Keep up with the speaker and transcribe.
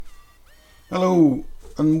Hello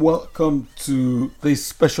and welcome to this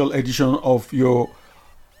special edition of your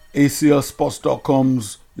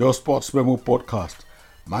ACLSports.com's Your Sports Memo podcast.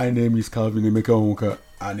 My name is Calvin Emeka Onwuka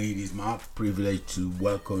and it is my privilege to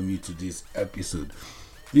welcome you to this episode.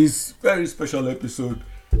 This very special episode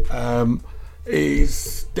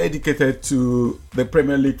is dedicated to the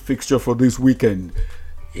Premier League fixture for this weekend.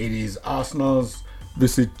 It is Arsenal's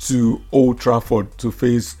visit to Old Trafford to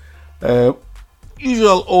face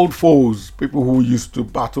usual old foes, people who used to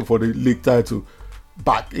battle for the league title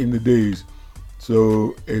back in the days.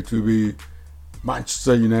 So it will be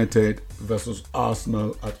Manchester United versus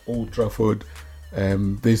Arsenal at Old Trafford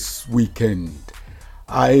this weekend.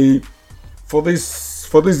 For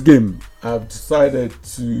this game, I've decided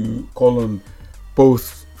to call on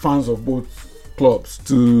both fans of both clubs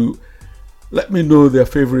to let me know their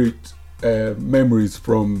favorite memories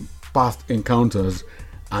from past encounters,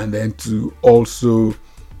 and then to also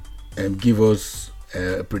give us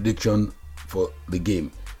a prediction for the game.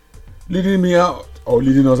 Leading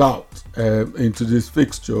us out into this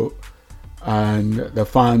fixture and the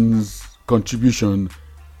fans' contribution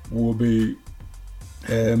will be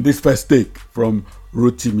this first take from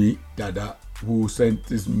Rotimi Dada, who sent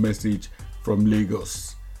this message from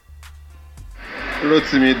Lagos.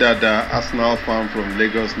 Rotimi Dada, Arsenal fan from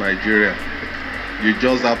Lagos, Nigeria. You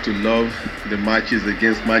just have to love the matches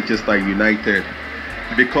against Manchester United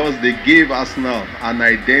because they gave Arsenal an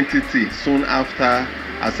identity soon after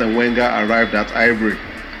Arsene Wenger arrived at Highbury.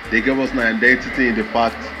 They gave us an identity in the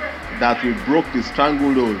fact that we broke the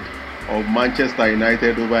stranglehold of Manchester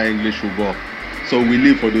United over English football. So we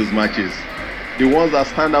live for those matches. The ones that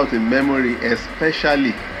stand out in memory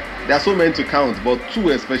especially, there are so many to count, but two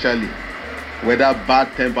especially, were that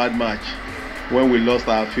bad-tempered match when we lost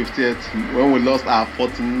our 50th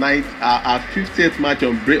match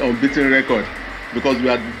on unbeaten record, because we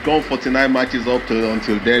had gone 49 matches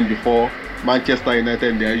until then before Manchester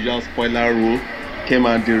United in their usual spoiler rule came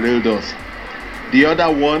and derailed us. The other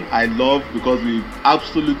one I love because we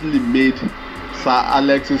absolutely made Sir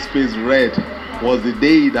Alex's face red was the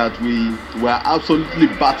day that we were absolutely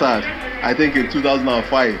battered, I think in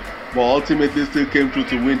 2005, but ultimately still came through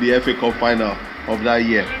to win the FA Cup final of that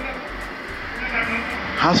year.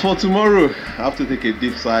 As for tomorrow, I have to take a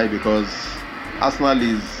deep sigh because Arsenal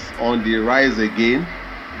is on the rise again,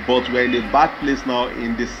 but we're in a bad place now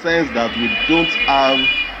in the sense that we don't have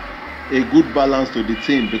a good balance to the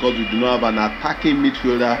team because we do not have an attacking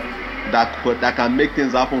midfielder that can make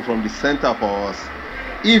things happen from the center for us.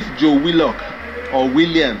 If Joe Willock or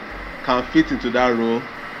Willian can fit into that role,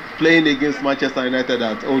 playing against Manchester United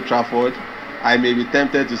at Old Trafford, I may be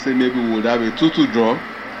tempted to say maybe we would have a 2-2 draw,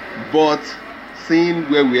 but seeing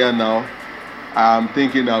where we are now, I'm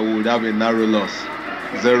thinking that we would have a narrow loss,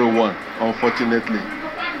 0-1, unfortunately.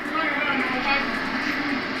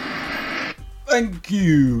 Thank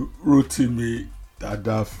you, Rotimi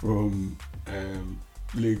Dada from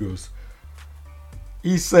Lagos.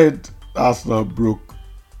 He said Arsenal broke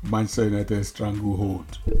Manchester United's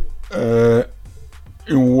stranglehold.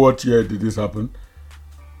 In what year did this happen?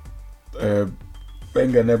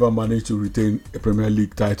 Wenger never managed to retain a Premier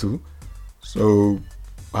League title. So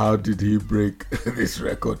how did he break this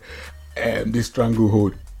record and this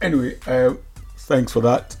stranglehold? Anyway, thanks for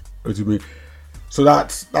that, Rotimi. So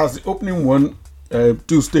that's the opening one.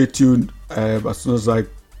 Do stay tuned. As soon as I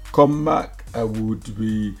come back, I would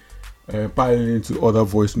be piling into other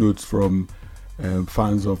voice notes from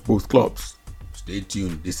fans of both clubs. Stay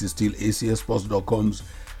tuned. This is still ACLSports.com's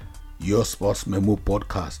Your Sports Memo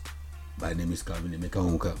podcast. My name is Calvin Emeka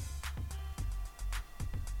Onwuka.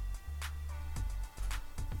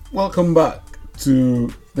 Welcome back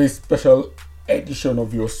to this special edition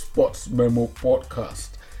of your Sports Memo podcast.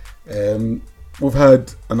 We've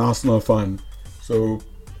had an Arsenal fan, so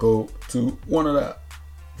go to one of the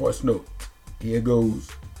voice note. Here goes.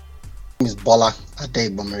 My name is Bola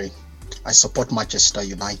Adebomiri. I support Manchester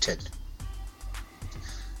United.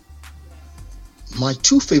 My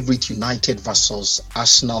two favorite United versus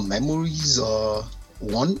Arsenal memories are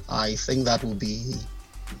one, I think that will be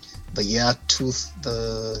the year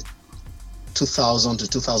the 2000 to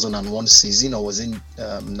 2001 season, or was in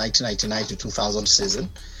 1999 to 2000 season,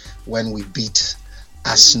 when we beat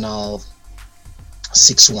Arsenal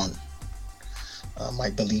 6-1. I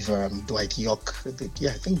believe Dwight York, I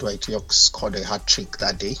think Dwight York scored a hat-trick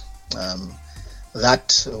that day.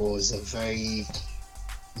 That was a very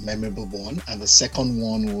memorable one. And the second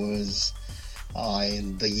one was,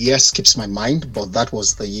 the year skips my mind, but that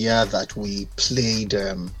was the year that we played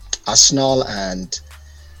Arsenal and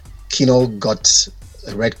Kino got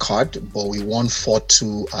a red card, but we won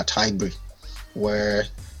 4-2 at Highbury, where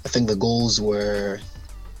I think the goals were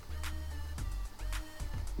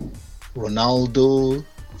Ronaldo,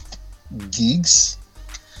 Giggs,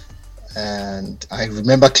 and I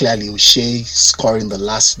remember clearly O'Shea scoring the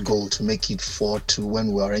last goal to make it 4-2 when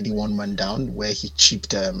we were already one man down, where he chipped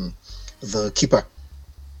the keeper.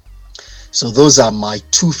 So those are my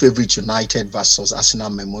two favorite United versus Arsenal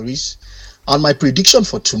memories. And my prediction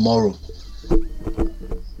for tomorrow,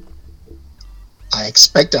 I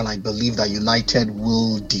expect and I believe that United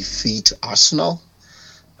will defeat Arsenal.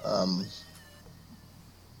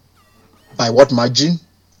 By what margin?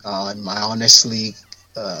 I honestly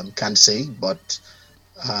can't say, but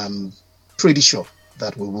I'm pretty sure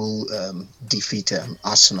that we will defeat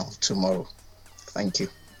Arsenal tomorrow. Thank you.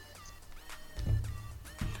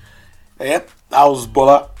 Yep, that was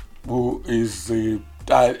Bola, who is a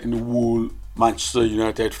dyed-in-the-wool Manchester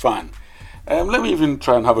United fan. Let me even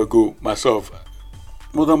try and have a go myself.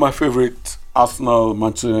 One of my favorite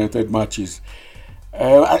Arsenal-Manchester United matches.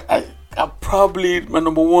 I probably, my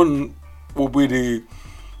number one will be the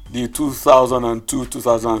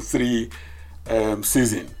 2002-2003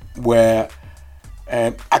 season, where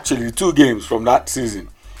actually 2 games from that season.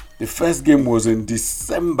 The first game was in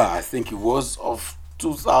December, I think it was, of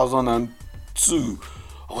 2002,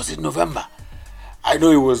 or was it November? I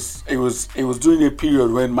know it was during a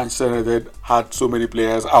period when Manchester United had so many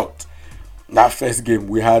players out. That first game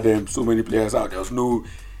we had so many players out. There was no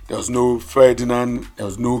Ferdinand, there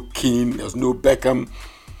was no Keane, there was no Beckham.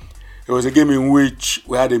 It was a game in which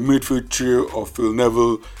we had a midfield trio of Phil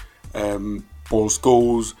Neville, Paul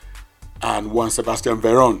Scholes, and Juan Sebastian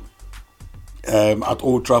Veron at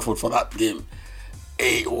Old Trafford for that game.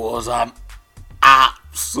 It was an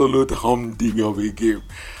absolute humdinger of a game.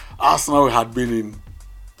 Arsenal had been in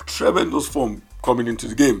tremendous form coming into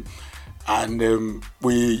the game, and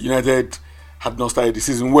United had not started the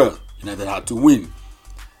season well. United had to win.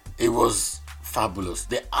 It was fabulous.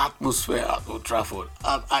 The atmosphere at Old Trafford,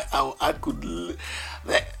 I could.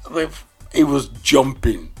 It was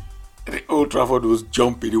jumping. The Old Trafford was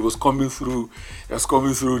jumping. It was coming through. It was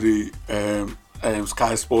coming through the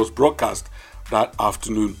Sky Sports broadcast that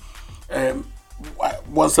afternoon.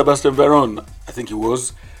 Juan Sebastian Veron, I think it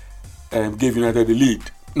was, gave United the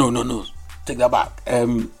lead. No, take that back.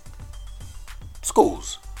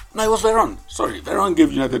 Scholes. No, it was Veron. Sorry, Veron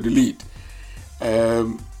gave United the lead.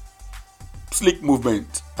 Slick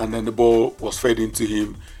movement, and then the ball was fed into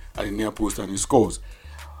him at the near post and he scores.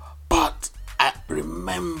 But I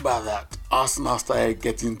remember that Arsenal started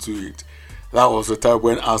getting to it. That was the time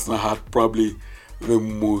when Arsenal had probably the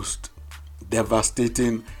most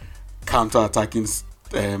devastating counter-attacking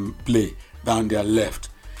play down their left.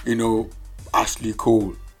 Ashley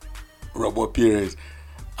Cole, Robert Pires,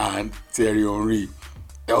 and Thierry Henry.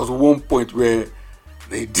 There was one point where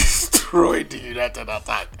they destroyed the United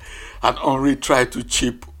attack, and Henry tried to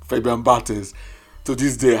chip Fabian Barthez. To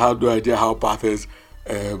this day, I have no idea how Barthez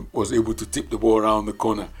was able to tip the ball around the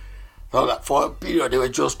corner. So that for a period, they were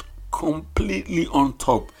just completely on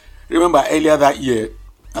top. Remember, earlier that year,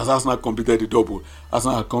 as Arsenal completed the double,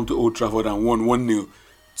 Arsenal had come to Old Trafford and won 1-0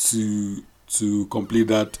 to complete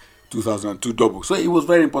that 2002 double. So it was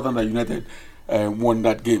very important that United won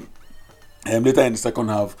that game. Later in the second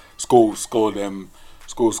half, Scholes scored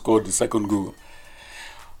the second goal.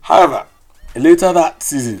 However, later that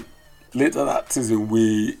season, we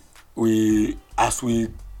as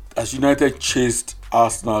United chased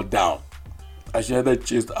Arsenal down,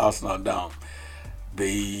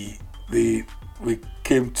 we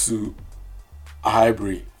came to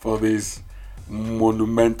Highbury for this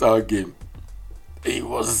monumental game. It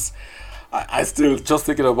was, I still just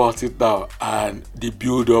thinking about it now, and the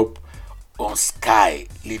build-up on Sky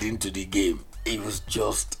leading to the game, it was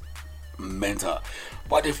just mental.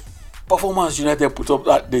 But the performance United put up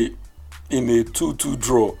that day in a 2-2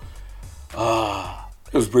 draw,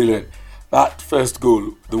 it was brilliant. That first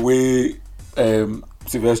goal, the way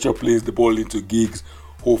Sylvester plays the ball into Giggs,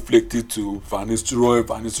 who flicked it to Van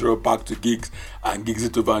Nistelrooy back to Giggs, and Giggs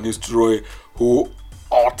it to Van Nistelrooy, who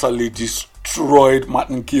utterly destroyed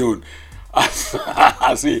Martin Keown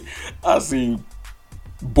as he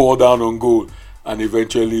bore down on goal and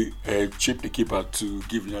eventually chipped the keeper to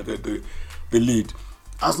give United the lead.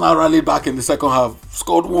 Arsenal rallied back in the second half,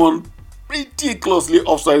 scored one pretty closely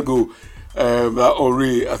offside goal. That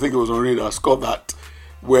Henry, I think it was Henry that scored that,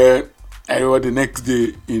 where the next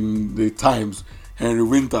day in the Times, Henry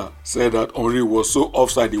Winter said that Henry was so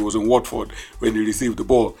offside he was in Watford when he received the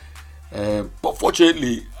ball. But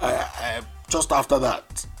fortunately, just after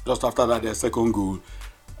that, their second goal,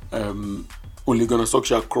 Ole Gunnar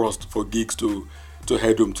Solskjaer crossed for Giggs to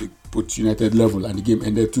head home to put United level, and the game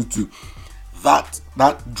ended 2-2. that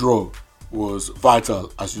draw was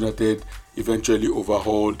vital as United eventually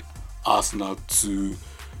overhauled Arsenal to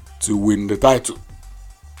win the title.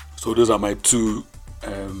 So those are my two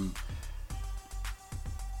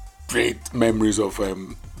great memories of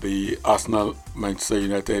the Arsenal-Manchester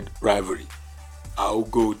United rivalry. I'll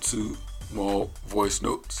go to more voice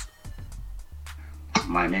notes.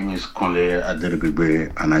 My name is Kunle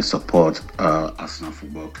Aderigbe and I support Arsenal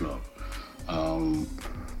Football Club.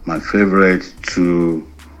 My favorite two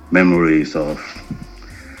memories of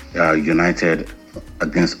United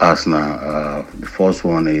against Arsenal. The first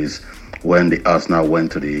one is when the Arsenal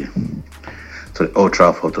went to the Old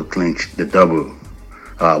Trafford to clinch the double.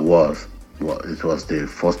 It was the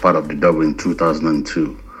first part of the double in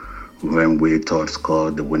 2002 when Wade Todd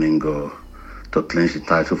scored the winning goal to clinch the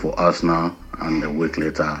title for Arsenal, and a week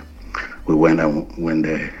later we went and won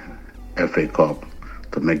the FA Cup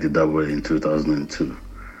to make the double in 2002.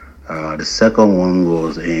 The second one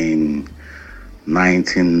was in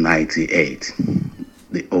 1998,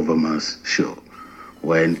 the Overmars show,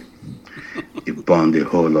 when he burned the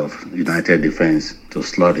whole of United defense to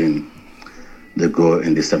slot in the goal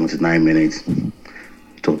in the 79 minutes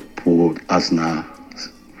to put Arsenal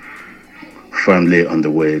firmly on the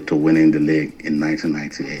way to winning the league in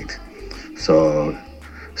 1998. So,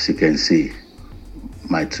 as you can see,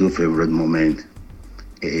 my two favorite moments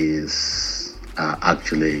is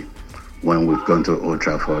actually when we've gone to Old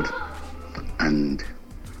Trafford and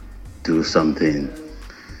do something,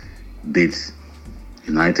 beat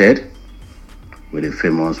United with a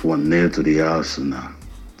famous 1-0 to the Arsenal,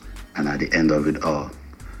 and at the end of it all,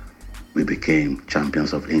 we became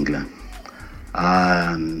champions of England.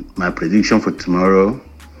 And my prediction for tomorrow,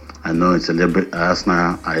 I know it's a little bit,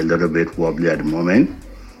 Arsenal are a little bit wobbly at the moment,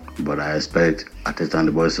 but I expect Arteta and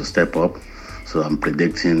the boys to step up. So I'm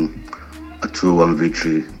predicting a 2-1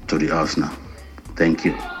 victory to the Arsenal. Thank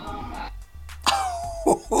you.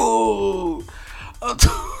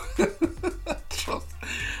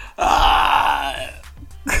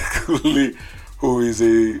 Kunle, who is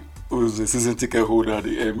a season ticket holder at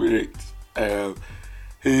the Emirates,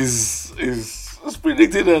 he's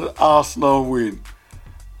predicted an Arsenal win.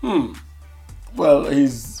 Well,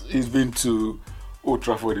 he's been to Old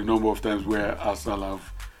Trafford a number of times where Arsenal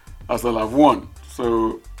have won.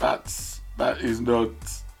 So that's not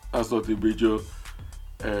a major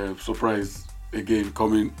surprise again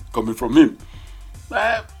coming from him.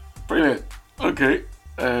 Brilliant. Okay,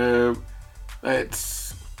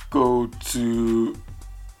 let's go to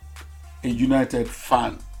a United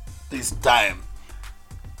fan this time.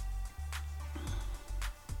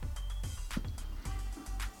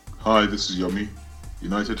 Hi, this is Yomi,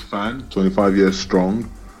 United fan, 25 years strong.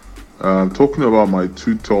 Talking about my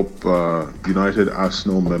two top United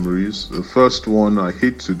Arsenal memories. The first one, I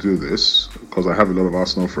hate to do this because I have a lot of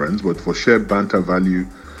Arsenal friends, but for sheer banter value,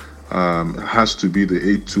 has to be the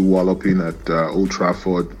 8-2 walloping at Old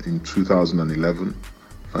Trafford in 2011.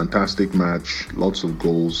 Fantastic match, lots of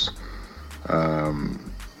goals,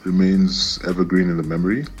 remains evergreen in the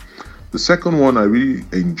memory. The second one I really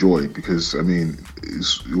enjoyed because, I mean,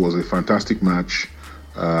 it was a fantastic match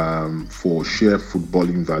for sheer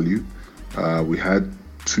footballing value. We had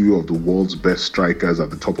two of the world's best strikers at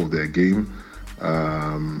the top of their game.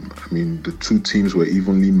 I mean, the two teams were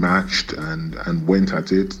evenly matched and went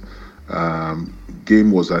at it.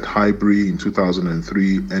 Game was at Highbury in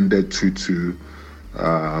 2003, ended 2-2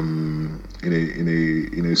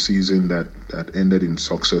 in a season that ended in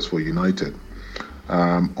success for United.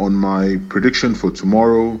 On my prediction for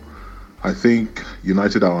tomorrow, I think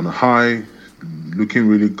United are on a high, looking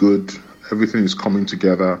really good. Everything is coming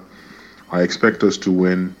together. I expect us to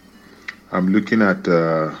win. I'm looking at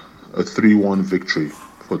a 3-1 victory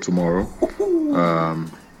for tomorrow.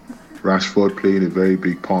 Rashford playing a very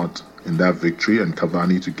big part in that victory, and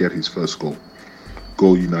Cavani to get his first goal.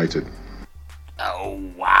 Go United. Oh,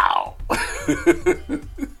 wow.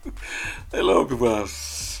 A lot of people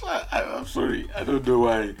I'm sorry, I don't know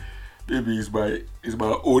why. Maybe it's my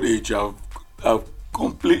old age. I've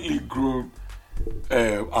completely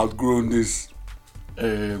outgrown this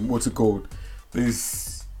what's it called?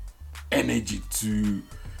 This energy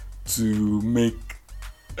to make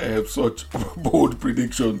such bold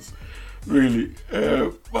predictions. Really,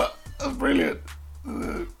 but that's brilliant.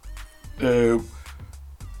 Kule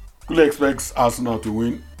expects Arsenal to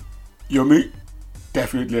win. Yomi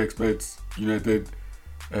definitely expects United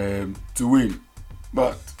to win,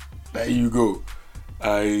 but there you go.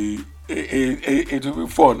 It will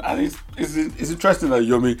be fun, and it's interesting that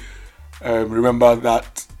Yomi remember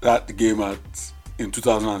that game in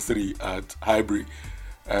 2003 at Highbury.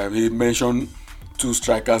 He mentioned two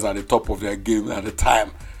strikers at the top of their game at the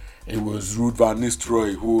time. It was Ruud van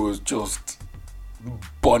Nistelrooy, who was just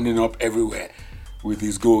burning up everywhere with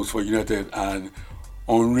his goals for United, and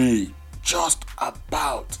Henry just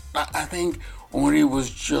about. I think Henry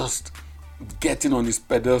was just getting on his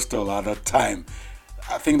pedestal at that time.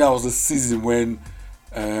 I think that was the season when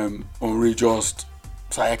Henry just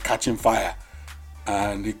started catching fire,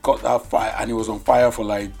 and he caught that fire, and he was on fire for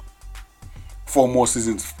like 4 more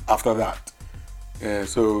seasons after that.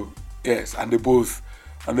 So yes, and they both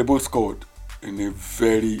scored in a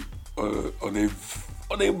very on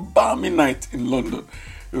a balmy night in London.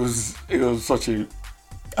 It was such a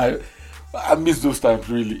I miss those times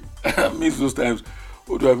really. I miss those times.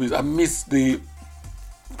 What do I miss? I miss the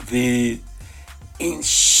in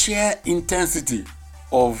sheer intensity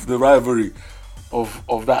of the rivalry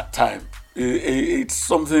of that time. It's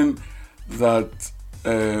something that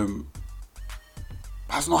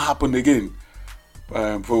has not happened again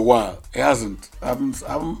for a while. It hasn't. I haven't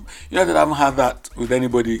had that with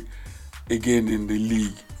anybody again in the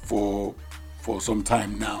league for some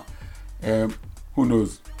time now. Who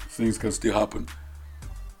knows? Things can still happen.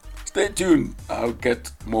 Stay tuned. I'll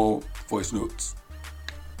get more voice notes.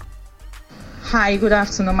 Hi, good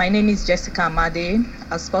afternoon. My name is Jessica Amade,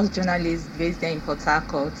 a sports journalist based in Port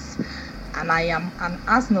Harcourt, and I am an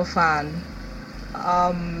Arsenal fan.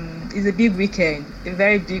 It's a big weekend, a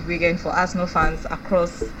very big weekend for Arsenal fans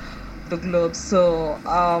across the globe. So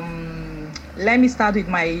let me start with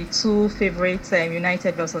my 2 favorite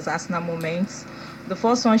United versus Arsenal moments. The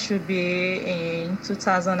first one should be in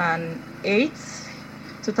 2008,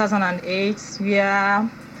 where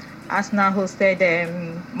Arsenal hosted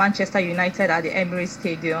Manchester United at the Emirates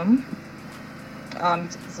Stadium. A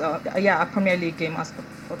Premier League game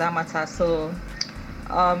for that matter. So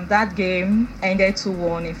that game ended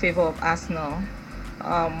 2-1 in favor of Arsenal.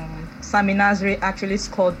 Sami Nasri actually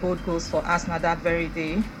scored both goals for Arsenal that very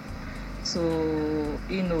day to,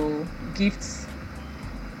 gift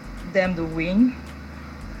them the win.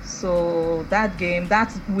 So that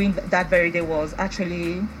win that very day was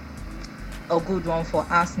actually a good one for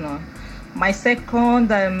Arsenal. My second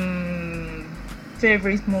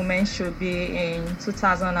favorite moment should be in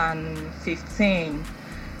 2015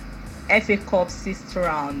 FA Cup 6th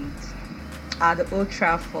round at the Old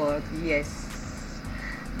Trafford. Yes,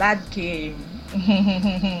 that game.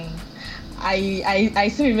 I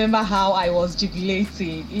still remember how I was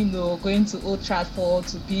jubilating, going to Old Trafford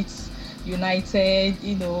to beat United,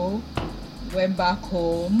 went back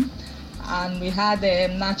home, and we had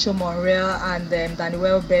Nacho Monreal and Danny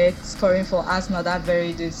Welbeck scoring for Arsenal that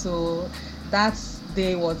very day. So that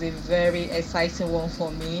day was a very exciting one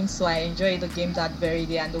for me. So I enjoyed the game that very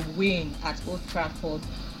day and the win at Old Trafford.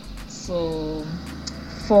 So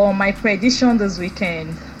for my prediction this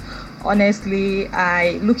weekend, honestly,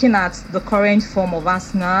 looking at the current form of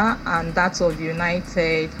Arsenal and that of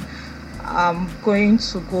United, I'm going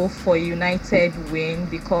to go for United win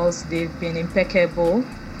because they've been impeccable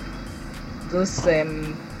this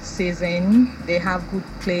season. They have good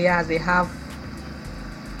players, they have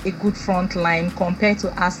a good front line compared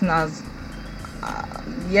to Arsenal's.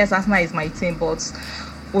 Yes, Arsenal is my team, but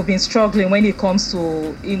we've been struggling when it comes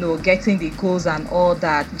to getting the goals and all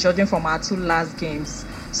that, judging from our 2 last games.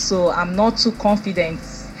 So I'm not too confident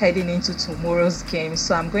heading into tomorrow's game.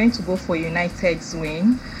 So I'm going to go for United's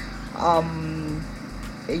win. A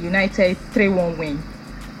United 3-1 win.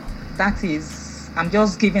 That is, I'm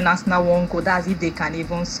just giving Arsenal 1 goal. That's if they can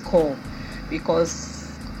even score, because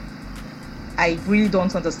I really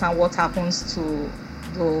don't understand what happens to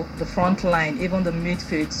the front line, even the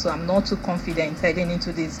midfield. So I'm not too confident heading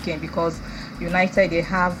into this game because United, they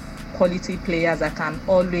have quality players that can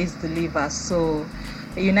always deliver. So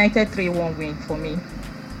a United 3-1 win for me.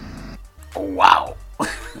 Oh, wow.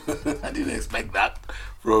 I didn't expect that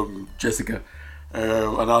from Jessica,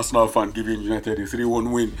 an Arsenal fan, giving United a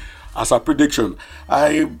 3-1 win as a prediction.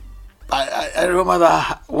 I remember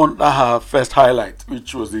that her first highlight,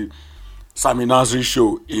 which was the Sami Nasri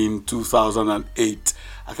show in 2008.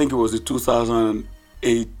 I think it was the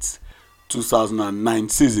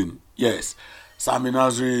 2008-2009 season. Yes, Sami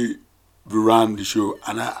Nasri ran the show,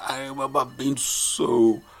 and I remember being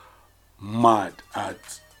so mad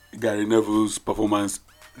at Gary Neville's performance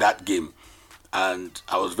that game, and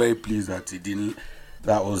I was very pleased that he didn't.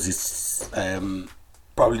 That was his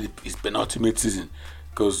probably his penultimate season,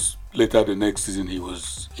 because later the next season he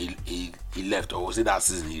left, or was it that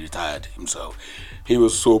season he retired himself? He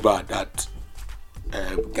was so bad that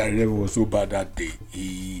Gary Neville was so bad that day.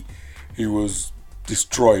 He was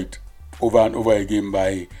destroyed over and over again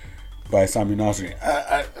by Sami Nasri.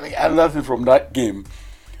 I learned from that game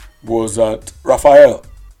was that Raphael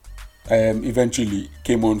eventually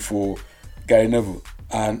came on for Gary Neville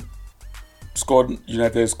and scored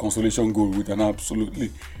United's consolation goal with an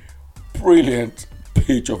absolutely brilliant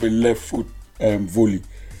pitch of a left foot volley,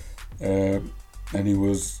 and he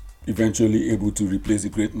was eventually able to replace the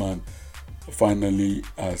great man finally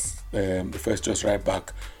as the first choice right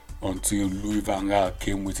back until Louis van Gaal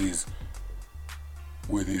came with his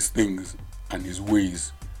things and his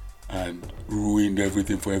ways and ruined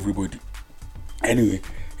everything for everybody. Anyway,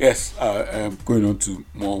 yes, going on to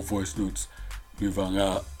more voice notes. Louis van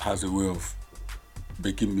Gaal has a way of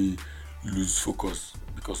making me lose focus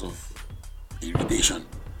because of irritation.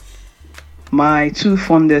 My two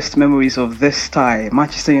fondest memories of this tie,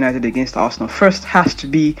 Manchester United against Arsenal, first has to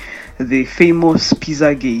be the famous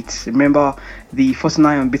Pizzagate. Remember the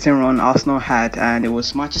 49 unbeaten run Arsenal had, and it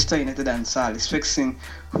was Manchester United and Sir Alex Ferguson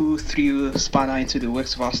who threw a spanner into the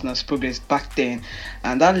works of Arsenal's progress back then,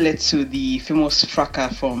 and that led to the famous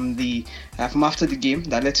fracas from after the game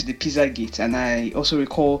that led to the Pizzagate. And I also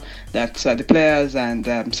recall that the players and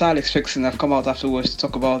Sir Alex Ferguson have come out afterwards to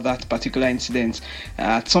talk about that particular incident.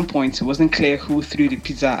 At some point, it wasn't clear who threw the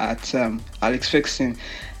pizza at Alex Ferguson,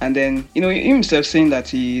 and then he himself saying that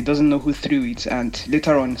he doesn't know who threw it, and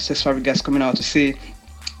later on Cesc Fabregas coming out to say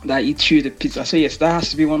that he threw the pizza. So yes, that has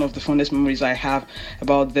to be one of the fondest memories I have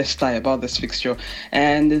about this tie, about this fixture.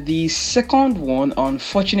 And the second one,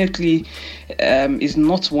 unfortunately, is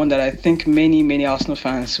not one that I think many Arsenal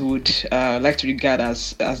fans would like to regard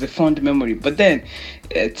as a fond memory. But then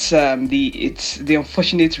it's the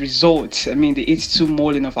unfortunate result. I mean, the 8-2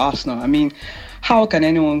 mauling of Arsenal. I mean, how can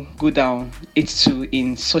anyone go down 8-2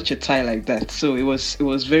 in such a tie like that? So it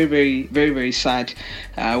was very sad.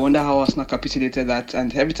 I wonder how Arsenal capitulated that.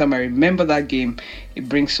 And every time I remember that game, it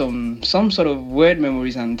brings some sort of weird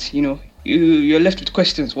memories. And you're left with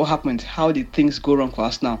questions. What happened? How did things go wrong for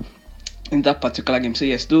Arsenal in that particular game? So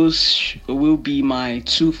yes, those will be my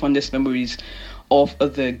two fondest memories of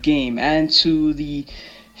the game. And to the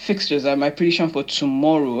fixtures, my prediction for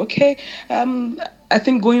tomorrow. Okay, I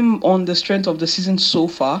think going on the strength of the season so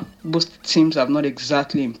far, both teams have not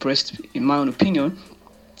exactly impressed, in my own opinion.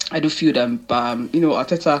 I do feel that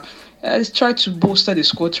Arteta has tried to bolster the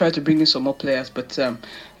squad, tried to bring in some more players, but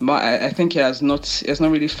I think he has not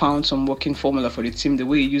really found some working formula for the team. The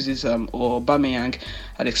way he uses Aubameyang,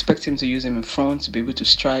 I'd expect him to use him in front to be able to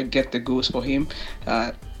strike, get the goals for him.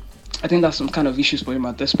 I think that's some kind of issues for him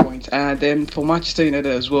at this point. And then for Manchester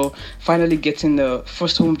United as well, finally getting the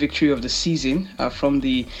first home victory of the season from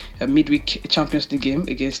the midweek Champions League game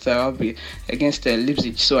against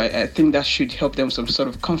Leipzig. So I think that should help them some sort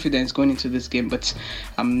of confidence going into this game. But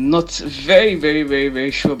I'm not very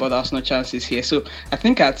sure about Arsenal chances here. So I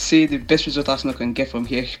think I'd say the best result Arsenal can get from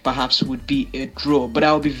here perhaps would be a draw. But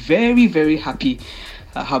I'll be very happy.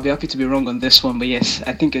 I'll be happy to be wrong on this one. But yes,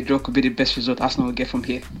 I think a draw could be the best result Arsenal will get from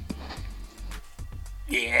here.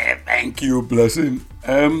 Yeah, thank you, Blessing.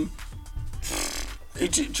 Do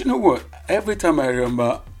you know what? Every time I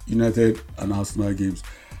remember United and Arsenal games,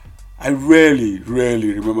 I rarely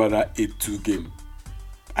remember that 8-2 game.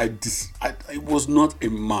 It was not a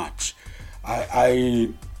match. I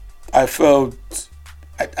felt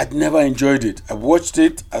I'd never enjoyed it. I watched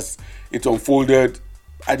it as it unfolded.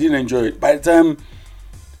 I didn't enjoy it. By the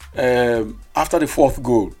time after the fourth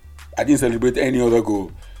goal, I didn't celebrate any other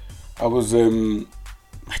goal.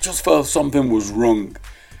 I just felt something was wrong.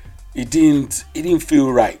 It didn't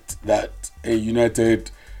feel right that a United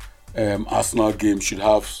Arsenal game should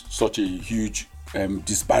have such a huge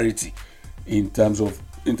disparity in terms of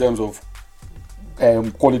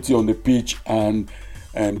quality on the pitch and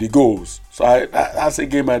the goals. So that's a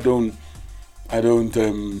game I don't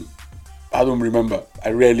remember.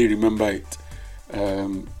 I rarely remember it.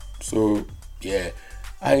 So yeah,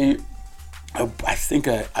 I think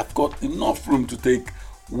I've got enough room to take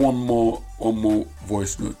one more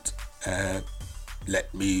voice note.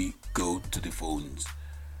 Let me go to the phones.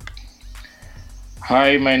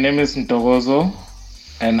 Hi, my name is Ntokozo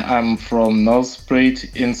and I'm from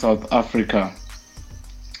Nelspruit in South Africa.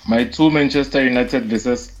 My two Manchester United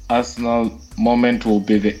versus Arsenal moment will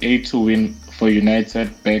be the 8-2 win for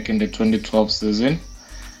United back in the 2012 season.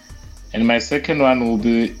 And my second one will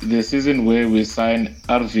be the season where we signed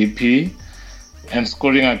RVP, and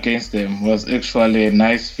scoring against them was actually a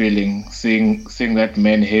nice feeling, seeing that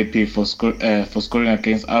man happy for scoring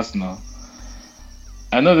against Arsenal.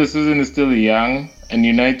 I know the season is still young, and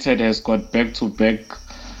United has got back-to-back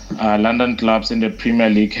London clubs in the Premier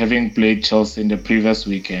League, having played Chelsea in the previous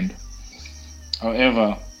weekend.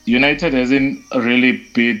 However, United hasn't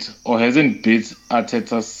beat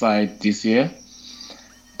Arteta's side this year.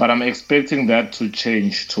 but I'm expecting that to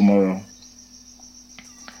change tomorrow.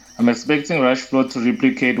 I'm expecting Rashford to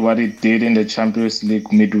replicate what he did in the Champions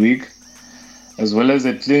League midweek, as well as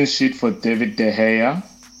a clean sheet for David De Gea.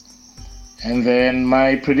 And then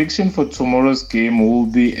my prediction for tomorrow's game will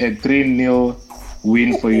be a 3-0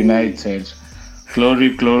 win for United.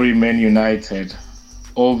 Glory, glory, Man United.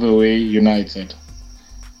 All the way United.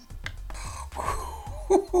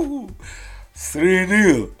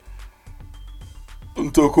 3-0.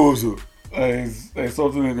 Ntokozo. There's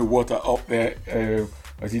something in the water up there.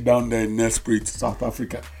 Actually down there in Nelspruit, South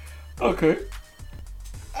Africa. Okay.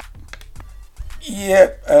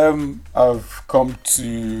 Yeah, we've come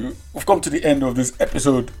to the end of this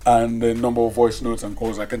episode and the number of voice notes and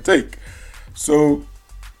calls I can take. So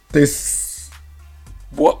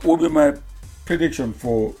what will be my prediction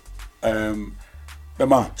for the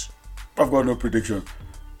match? I've got no prediction.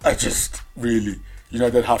 I just really,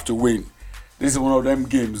 United have to win. This is one of them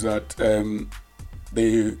games that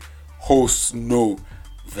the hosts know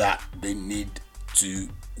that they need to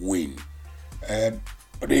win.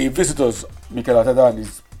 But the visitors, Mikel Arteta and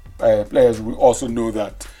his players, will also know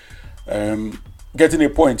that getting a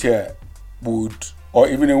point here would, or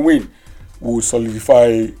even a win, would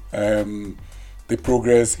solidify the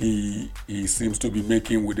progress he seems to be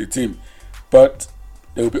making with the team. But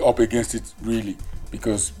they will be up against it really,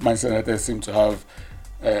 because Manchester United seem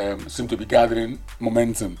to be gathering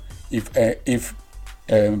momentum. If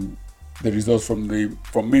the results from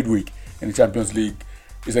midweek in the Champions League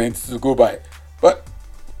is anything to go by, but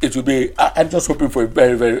it will be. I'm just hoping for a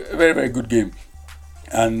very, very, very, very good game,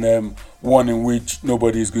 and one in which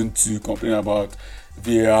nobody is going to complain about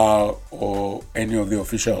VAR or any of the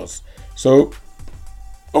officials. So,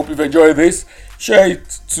 hope you've enjoyed this. Share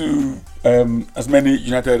it to as many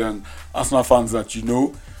United and Arsenal fans that you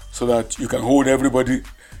know, so that you can hold everybody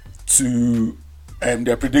to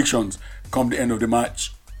their predictions come the end of the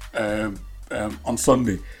match on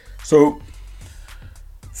Sunday. So,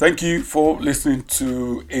 thank you for listening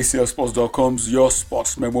to ACLSports.com's Your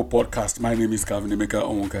Sports Memo podcast. My name is Calvin Emeka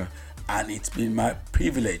Onwuka, and it's been my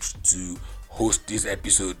privilege to host this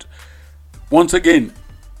episode. Once again,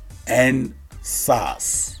 and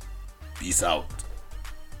SARS. Peace out.